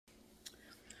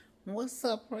What's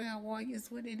up, prayer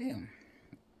warriors? What it do?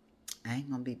 I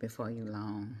ain't gonna be before you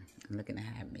long. I'm looking to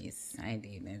have me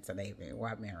Sunday and today, but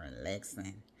I've been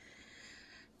relaxing.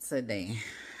 Today,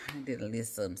 I did a little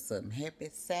something. Happy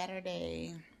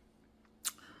Saturday.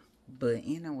 But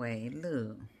anyway,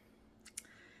 look.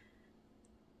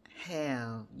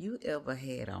 Have you ever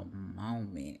had a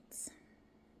moment?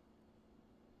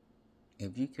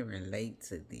 If you can relate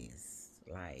to this,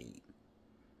 like,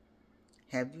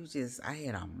 I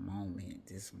had a moment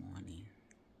this morning.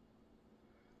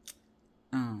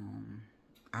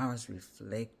 I was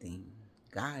reflecting.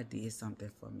 God did something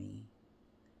for me.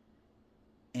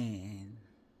 And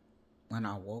when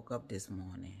I woke up this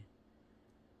morning,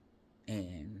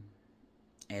 and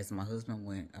as my husband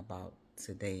went about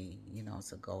today,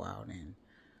 to go out and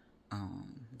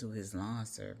do his lawn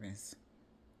service,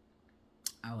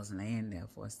 I was laying there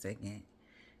for a second,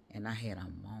 and I had a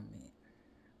moment,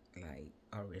 like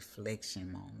a reflection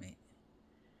moment,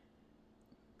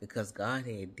 because God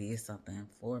had did something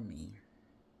for me.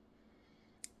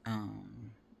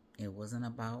 It wasn't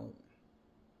about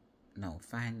no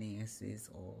finances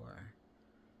or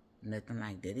nothing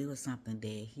like that. It was something that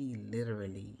He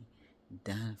literally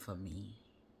done for me.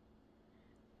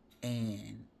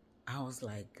 And I was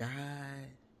like, God,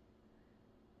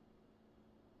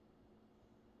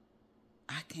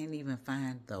 I can't even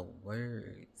find the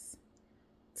words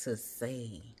to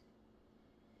say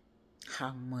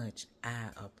how much I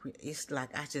appreciate. It's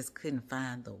like I just couldn't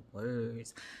find the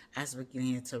words. I was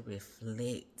beginning to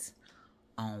reflect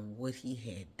on what He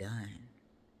had done.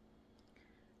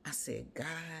 I said, God,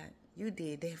 you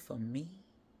did that for me.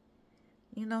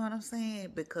 You know what I'm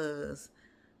saying? Because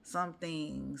some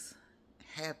things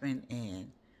happen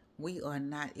and we are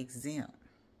not exempt.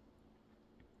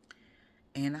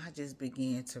 And I just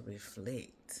began to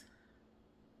reflect.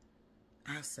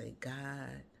 I say,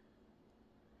 God,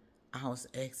 I was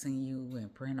asking you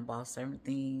and praying about certain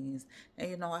things.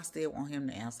 And I still want Him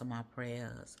to answer my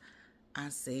prayers. I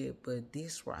said, but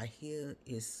this right here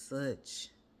is such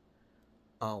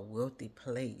a wealthy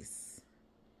place,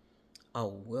 a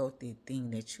wealthy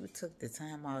thing that you took the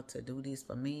time out to do this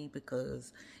for me,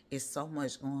 because it's so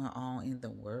much going on in the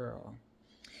world.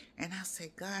 And I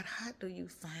said, God, how do you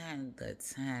find the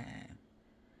time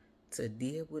to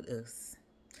deal with us?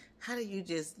 How do you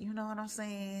just, you know what I'm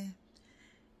saying?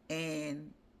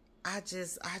 And I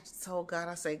told God,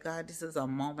 I said, God, this is a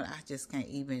moment I just can't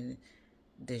even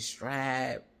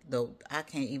describe. I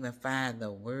can't even find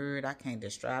the word. I can't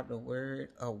describe the word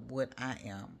of what I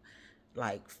am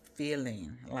like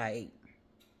feeling. Like,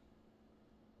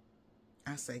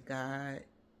 I say, God,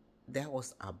 that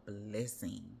was a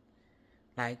blessing.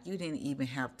 Like, you didn't even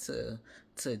have to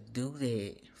do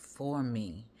that for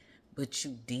me, but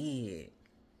you did.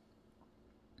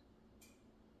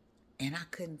 And I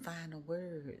couldn't find the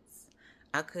words.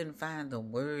 I couldn't find the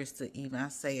words to even, I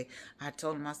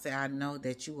told Him, I said, I know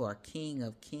that you are King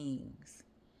of Kings.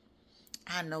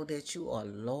 I know that you are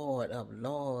Lord of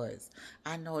Lords.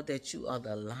 I know that you are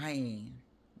the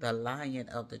Lion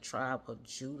of the tribe of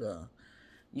Judah.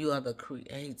 You are the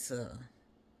Creator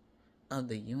of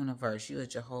the universe. You are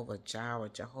Jehovah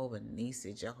Jireh, Jehovah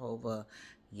Nissi, Jehovah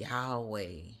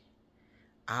Yahweh,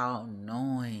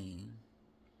 all-knowing,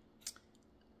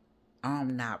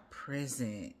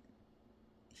 omnipresent.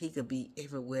 He could be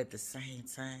everywhere at the same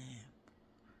time.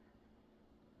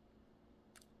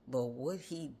 But what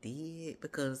He did,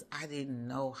 because I didn't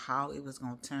know how it was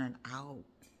going to turn out.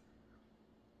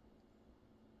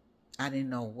 I didn't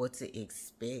know what to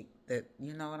expect. That,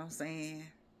 you know what I'm saying?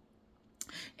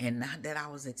 And not that I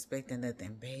was expecting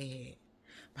nothing bad.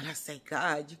 But I say,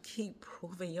 God, you keep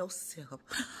proving yourself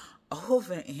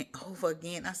over and over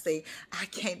again. I say, I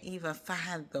can't even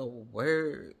find the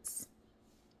words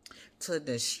to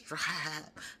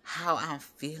describe how I'm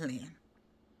feeling.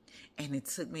 And it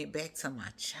took me back to my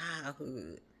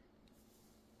childhood.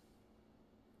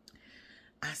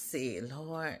 I said,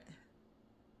 Lord,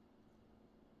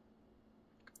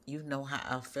 you know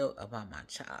how I felt about my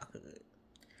childhood.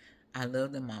 I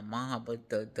loved my mom, but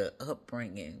the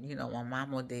upbringing, my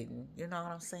mama didn't, you know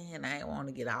what I'm saying? I didn't want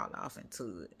to get all off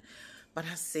into it. But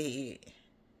I said,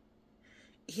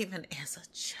 even as a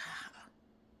child,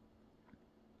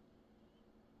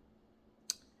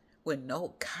 with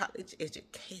no college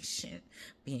education,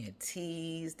 being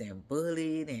teased and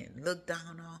bullied and looked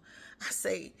down on, I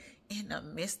say, in the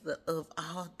midst of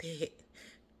all that,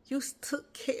 you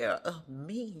took care of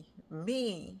me.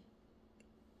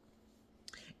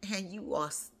 And you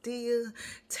are still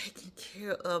taking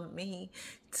care of me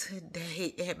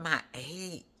today at my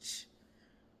age.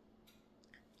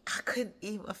 I couldn't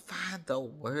even find the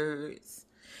words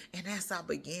And as I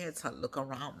began to look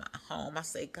around my home, I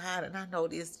say, God, and I know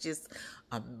this just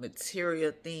a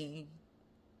material thing.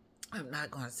 I'm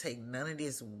not going to take none of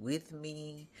this with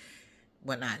me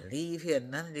when I leave here.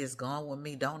 None of this going with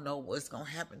me. Don't know what's going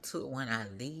to happen to it when I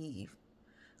leave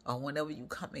or whenever you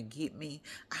come and get me.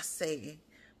 I say,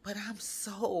 but I'm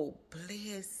so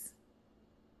blessed.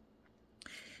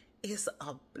 It's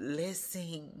a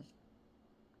blessing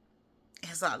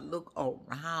as I look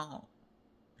around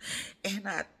and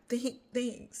I think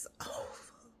things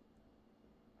over.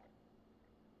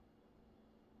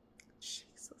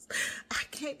 Jesus, I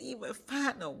can't even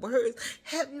find the words.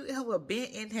 Have you ever been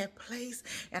in that place?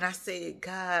 And I said,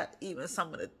 God, even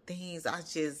some of the things I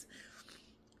just,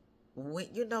 when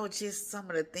you know, just some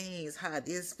of the things, how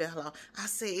this fell off. I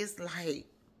say it's like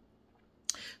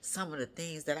some of the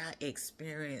things that I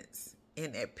experienced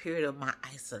in that period of my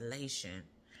isolation.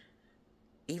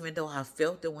 Even though I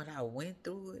felt it when I went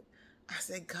through it, I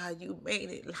said, God, you made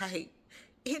it like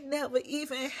it never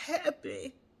even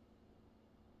happened.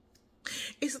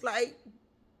 It's like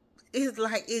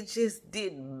it just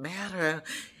didn't matter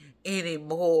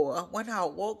anymore. When I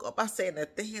woke up, I said the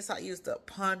things I used to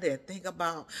ponder and think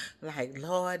about, like,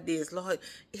 Lord, this, Lord,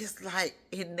 it's like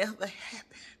it never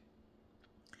happened.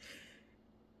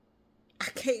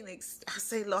 I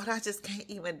say, Lord, I just can't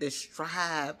even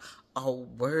describe a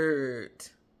word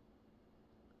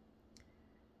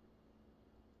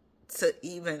to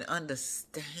even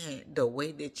understand the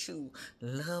way that you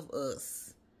love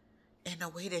us and the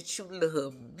way that you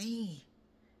love me.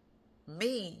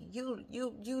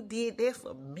 You did that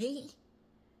for me.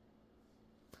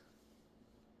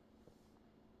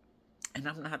 And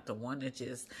I'm not the one that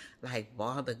just like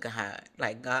bother God.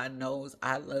 Like, God knows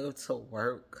I love to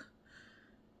work.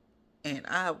 And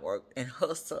I worked and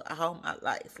hustled all my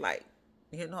life. Like,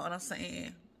 you know what I'm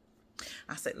saying?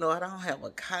 I said, Lord, I don't have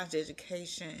a college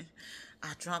education.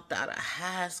 I dropped out of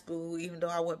high school, even though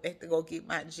I went back to go get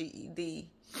my GED.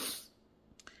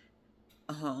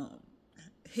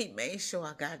 He made sure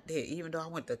I got that, even though I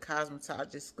went to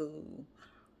cosmetology school.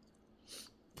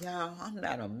 Y'all, I'm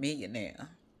not a millionaire.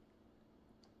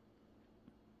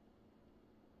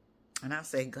 And I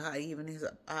say, God, even as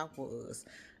I was,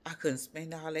 I couldn't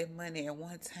spend all that money at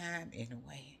one time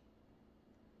anyway.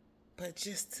 But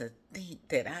just to think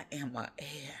that I am an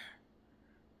heir,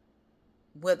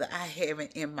 whether I have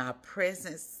it in my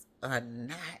presence or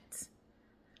not,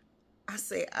 I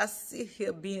say I sit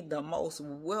here being the most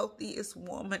wealthiest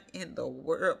woman in the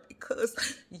world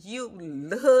because you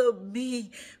love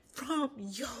me from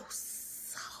your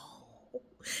soul.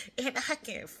 And I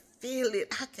can feel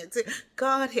it. I can tell.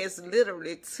 God has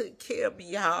literally took care of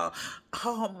me, y'all,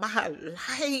 all my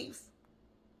life.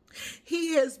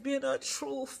 He has been a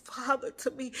true father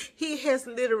to me. He has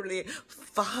literally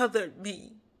fathered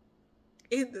me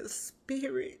in the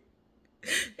spirit.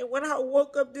 And when I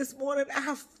woke up this morning,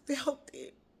 I felt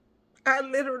it. I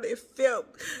literally felt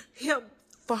him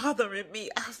fathering me.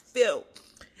 I felt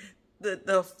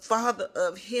the father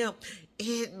of him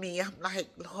in me. I'm like,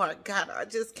 Lord God, I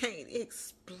just can't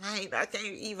explain. I can't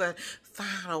even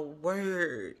find a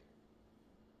word.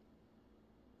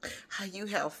 How you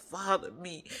have fathered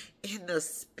me in the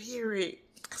spirit.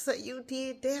 I said, you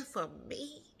did that for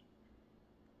me.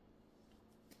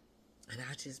 And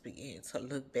I just began to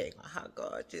look back on how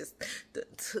God just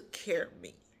took care of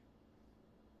me.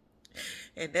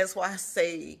 And that's why I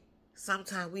say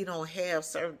sometimes we don't have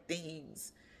certain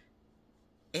things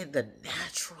in the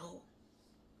natural,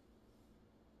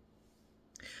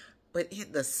 but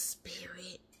in the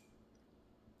spirit.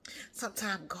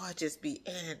 Sometimes God just be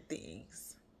adding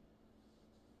things.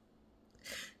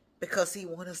 Because he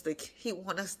want us to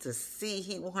see,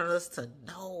 he want us to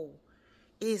know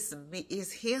it's me,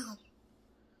 it's him.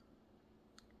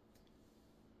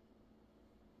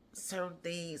 Certain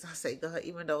things, I say, God,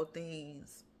 even though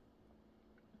things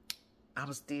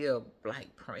I'm still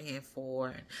like praying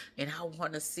for, and I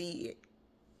want to see it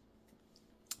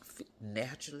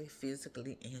naturally,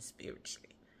 physically, and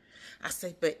spiritually. I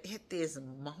say, but at this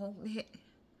moment,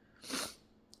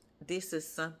 this is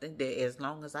something that as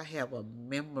long as I have a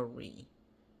memory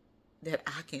that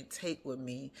I can take with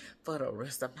me for the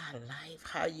rest of my life,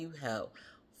 how you have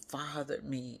fathered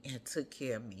me and took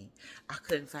care of me. I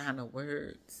couldn't find the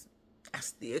words. I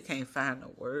still can't find the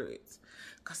words.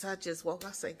 Because I just woke up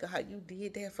and say, God, you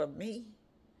did that for me.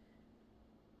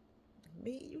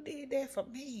 You did that for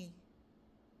me.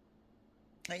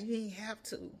 And you didn't have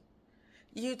to.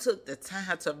 You took the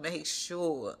time to make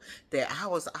sure that I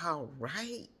was all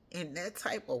right in that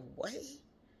type of way.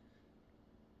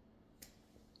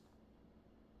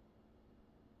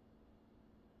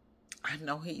 I I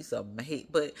know he's amazing,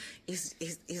 but it's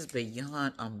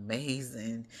beyond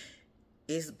amazing.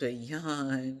 It's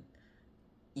beyond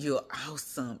you're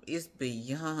awesome. It's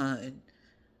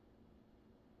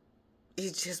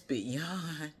just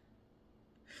beyond.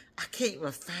 I can't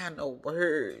even find no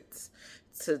words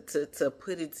to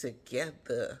put it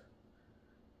together.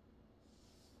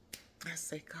 I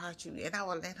say, God, and I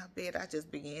was laying in bed, I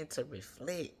just began to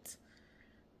reflect.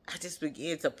 I just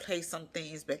began to play some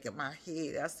things back in my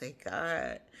head. I say,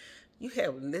 God, you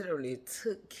have literally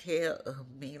took care of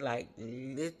me, like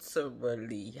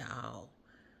literally, y'all.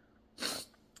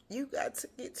 You got to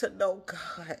get to know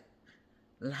God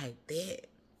like that.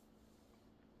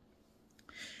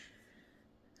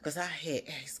 Because I had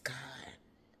asked God,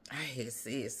 I had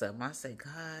said something. I said,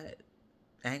 God,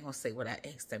 I ain't going to say what I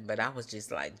asked him, but I was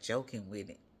just like joking with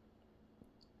it,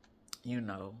 you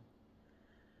know.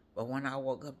 But when I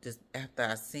woke up just after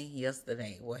I seen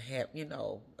yesterday what happened, you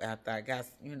know, after I got,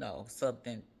 you know,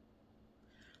 something,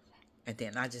 and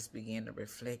then I just began to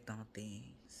reflect on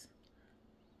things.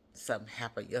 Something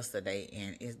happened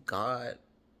yesterday, and God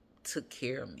took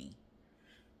care of me.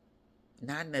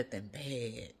 Not nothing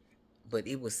bad, but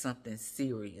it was something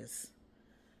serious.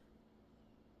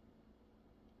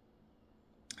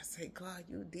 I said, God,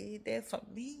 you did that for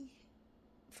me?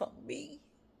 For me?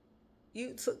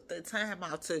 You took the time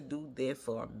out to do that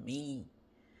for me,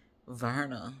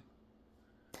 Verna.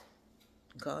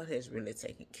 God has really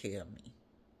taken care of me.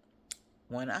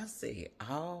 When I say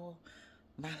all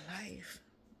my life,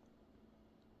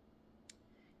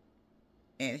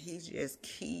 and he just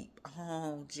keep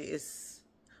on just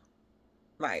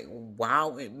like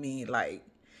wowing me. Like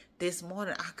this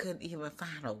morning, I couldn't even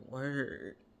find a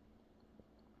word.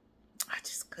 I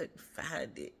just couldn't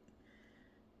find it.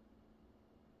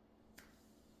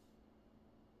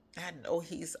 I know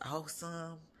he's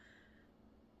awesome.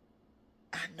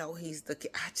 I know he's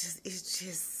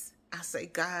I say,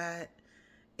 God,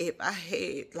 if I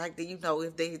had, like, if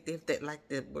that, like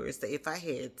the words say, if I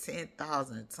had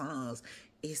 10,000 tongues,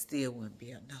 it still wouldn't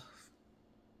be enough.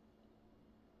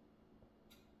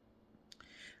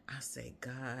 I say,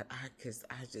 God, I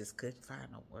just couldn't find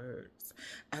the words.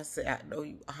 I say, I know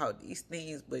you all these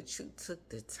things, but you took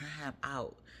the time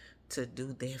out to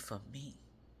do that for me.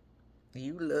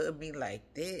 You love me like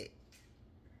that.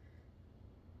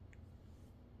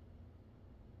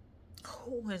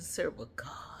 Who would serve a God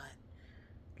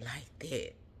like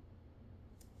that?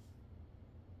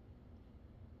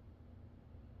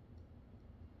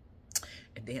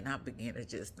 And then I began to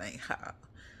just think how,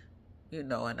 you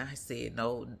know, and I said,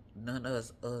 no, none of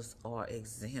us are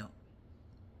exempt,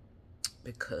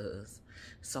 because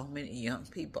so many young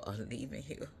people are leaving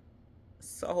here.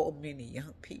 So many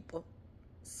young people.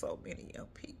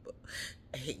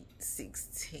 8,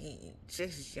 16,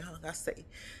 just young. I say,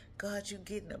 God, you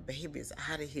getting the babies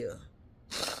out of here.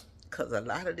 Because a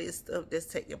lot of this stuff that's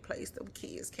taking place, them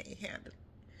kids can't handle it.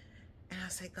 And I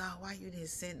say, God, why you didn't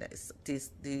send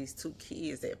these 2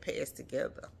 kids that passed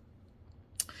together?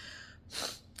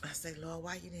 I say, Lord,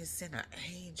 why you didn't send an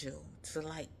angel to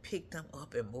like pick them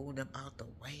up and move them out the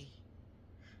way?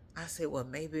 I say, well,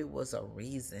 maybe it was a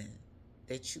reason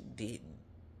that you didn't.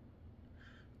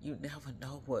 You never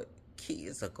know what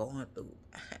kids are going through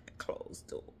behind closed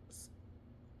doors.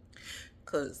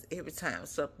 Because every time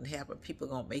something happens, people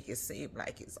going to make it seem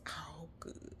like it's all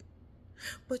good.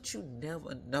 But you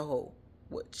never know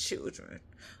what children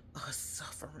are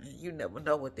suffering. You never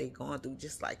know what they're going through,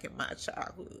 just like in my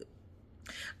childhood.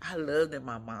 I loved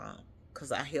my mom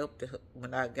because I helped her.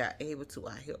 When I got able to,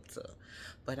 I helped her.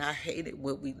 But I hated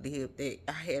what we lived at.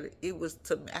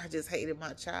 I just hated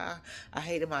my child. I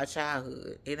hated my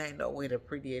childhood. It ain't no way to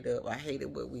pretty it up. I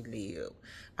hated where we lived.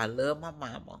 I love my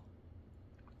mama,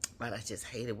 but I just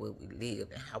hated where we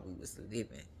lived and how we was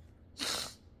living.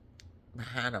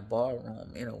 Behind a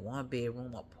ballroom in a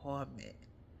 1-bedroom apartment.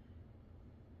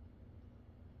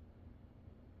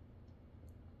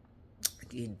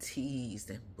 Getting teased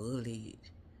and bullied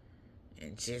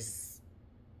and just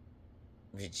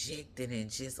rejected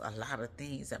and just a lot of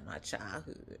things in my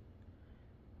childhood.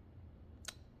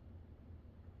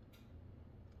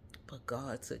 But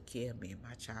God took care of me in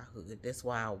my childhood. That's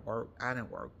why I worked. I done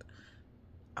worked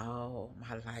all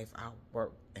my life. I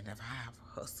worked, and if I have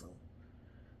hustled,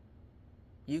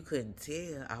 you couldn't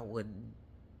tell I wouldn't,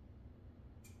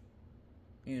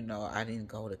 I didn't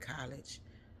go to college.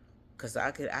 Because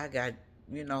I got,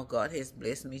 God has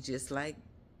blessed me just like,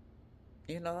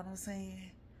 you know what I'm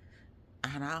saying?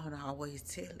 And I don't always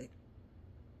tell it.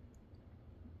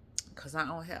 Because I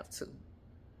don't have to.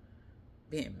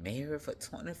 Being married for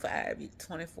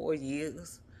 24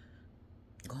 years.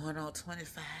 Going on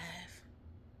 25.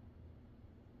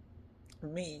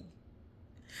 me.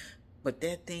 But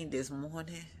that thing this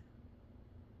morning,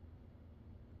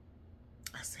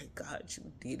 I said, God,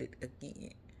 you did it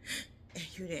again.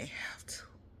 And you didn't have to.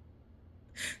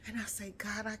 And I say,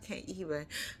 God, I can't even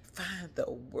find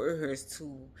the words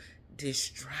to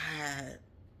describe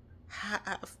how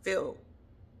I felt.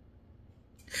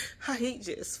 How he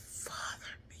just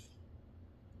fathered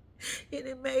me. And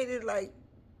it made it like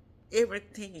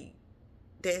everything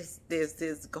there's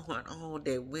this going on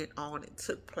that went on and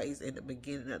took place in the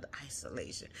beginning of the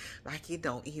isolation. Like it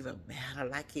don't even matter.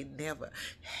 Like it never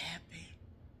happened.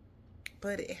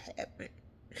 But it happened.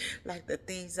 Like the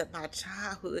things of my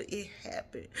childhood, it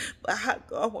happened. But how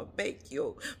God will make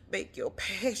your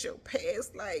past your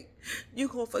past. Like you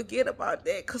gonna forget about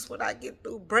that. Cause when I get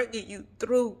through bringing you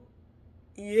through,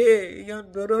 yeah,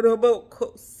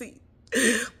 see.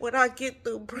 When I get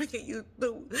through bringing you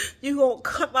through, you gonna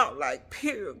come out like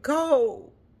pure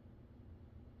gold.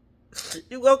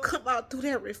 You gonna come out through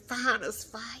that refiner's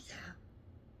fire.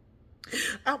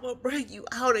 I'm gonna bring you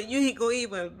out and you ain't gonna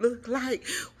even look like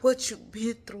what you've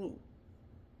been through.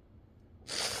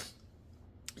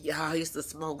 Y'all used to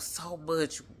smoke so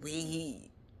much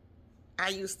weed. I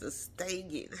used to stay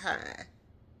getting high.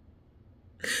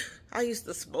 I used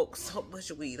to smoke so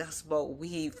much weed. I smoked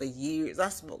weed for years. I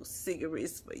smoked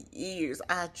cigarettes for years.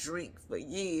 I drink for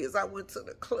years. I went to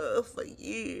the club for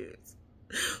years.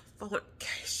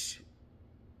 Fornication.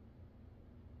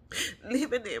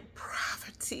 Living in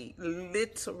poverty.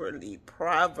 Literally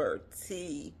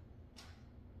poverty.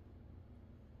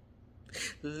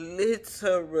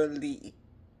 Literally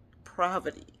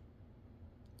poverty.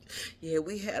 Yeah,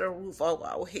 we had a roof over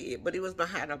our head, but it was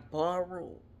behind a bar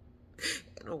room.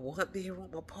 In a one-bedroom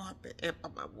apartment, and my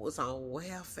mama was on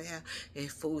welfare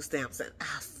and food stamps, and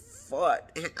I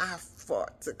fought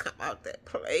to come out that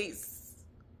place.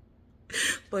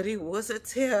 But it wasn't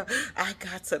till I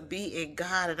got to be in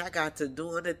God and I got to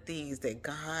doing the things that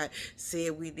God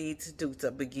said we need to do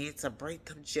to begin to break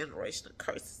them generational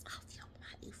curses off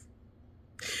your life.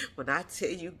 When I tell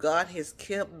you God has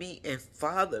kept me and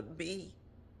fathered me,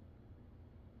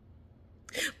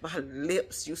 my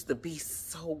lips used to be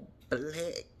so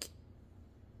black.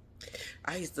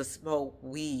 I used to smoke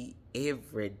weed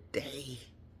every day.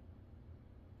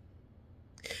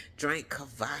 Drink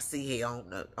Cavassier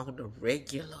on the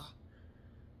regular.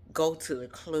 Go to the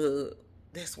club.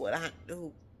 That's what I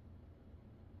knew.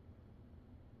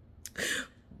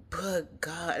 But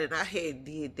God, and I had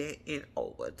did that in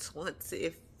over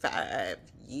 25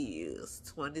 years,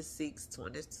 26,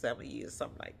 27 years,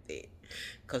 something like that.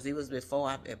 Because it was before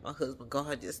I met my husband.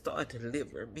 God just started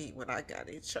delivering me when I got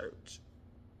in church.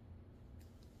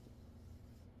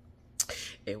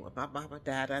 And when my mama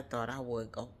died, I thought I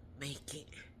wasn't going to make it.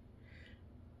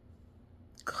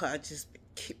 God just been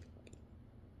keeping me.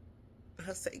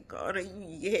 I say, God, you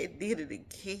yet did it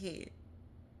again.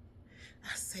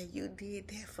 I say, you did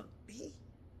that for me.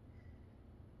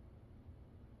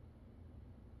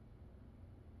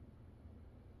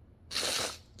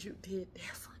 You did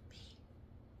that for me.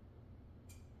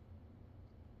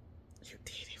 You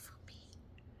did it for me.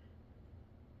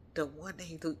 The one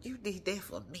thing you did that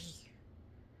for me.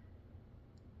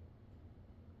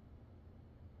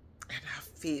 And I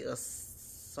feel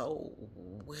so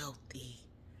wealthy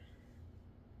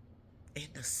in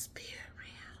the spirit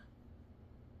realm.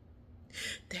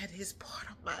 That is part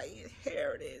of my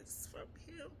inheritance from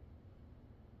him.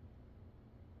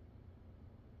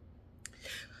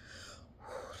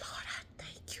 Oh, Lord, I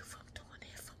thank you for doing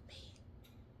it for me.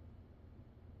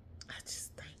 I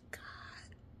just thank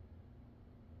God.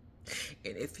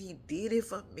 And if he did it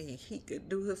for me, he could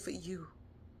do it for you.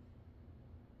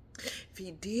 If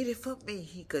he did it for me,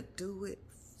 he could do it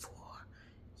for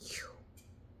you.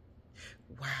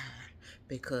 Why?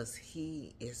 Because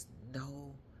he is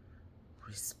no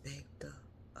respecter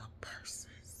of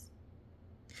persons.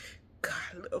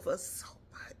 God loves us so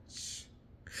much.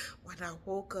 When I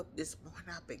woke up this morning,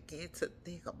 I began to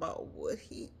think about what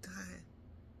he done.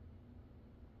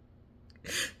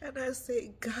 And I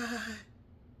said, God,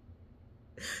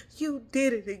 you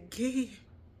did it again.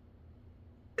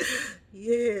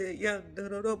 Yeah,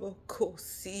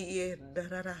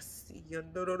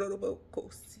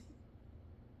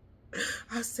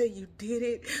 I say you did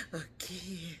it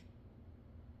again.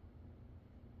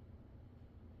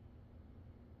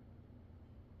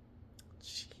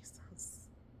 Jesus.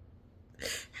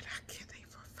 And I can't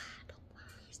even find the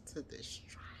words to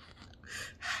describe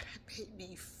how that made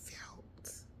me feel.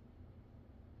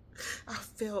 I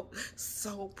felt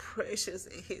so precious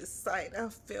in his sight. I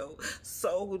felt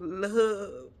so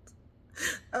loved.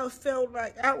 I felt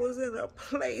like I was in a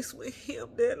place with him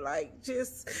that like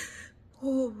just,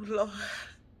 Oh, Lord.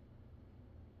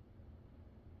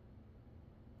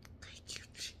 Thank you,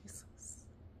 Jesus.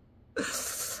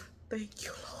 Thank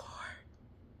you, Lord.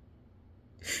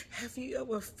 Have you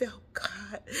ever felt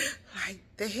God like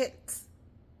that?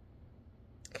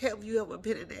 Have you ever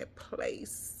been in that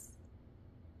place?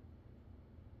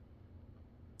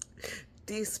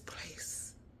 This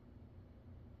place.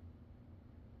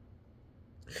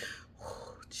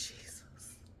 Oh, Jesus.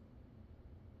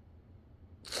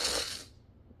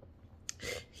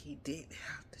 He didn't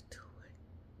have to do it,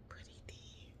 but he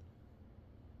did.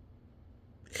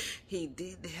 He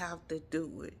didn't have to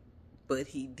do it, but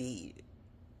he did.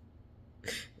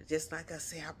 Just like I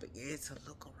said, I began to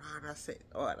look around. I said,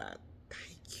 Lord, I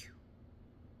thank you.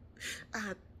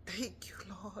 I thank you,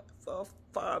 Lord, for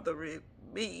fathering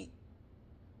me.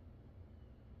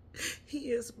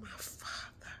 He is my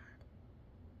Father.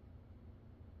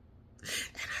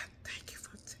 And I thank you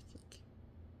for taking care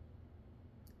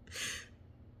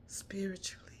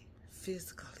spiritually,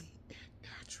 physically, and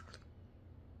naturally.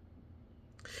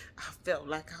 I felt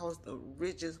like I was the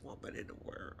richest woman in the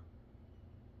world,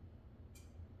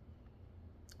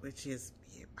 which is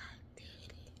me and my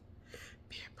daddy,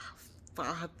 me and my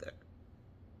father.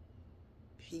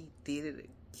 He did it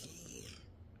again.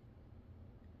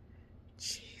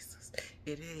 Jesus.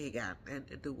 It ain't got nothing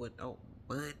to do with no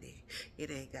money.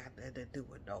 It ain't got nothing to do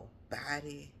with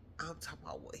nobody. I'm talking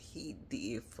about what he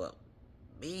did for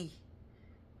me.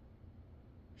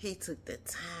 He took the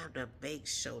time to make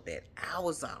sure that I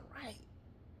was all right.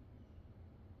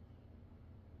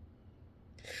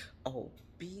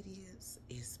 Obedience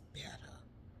is better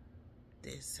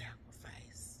than sacrifice.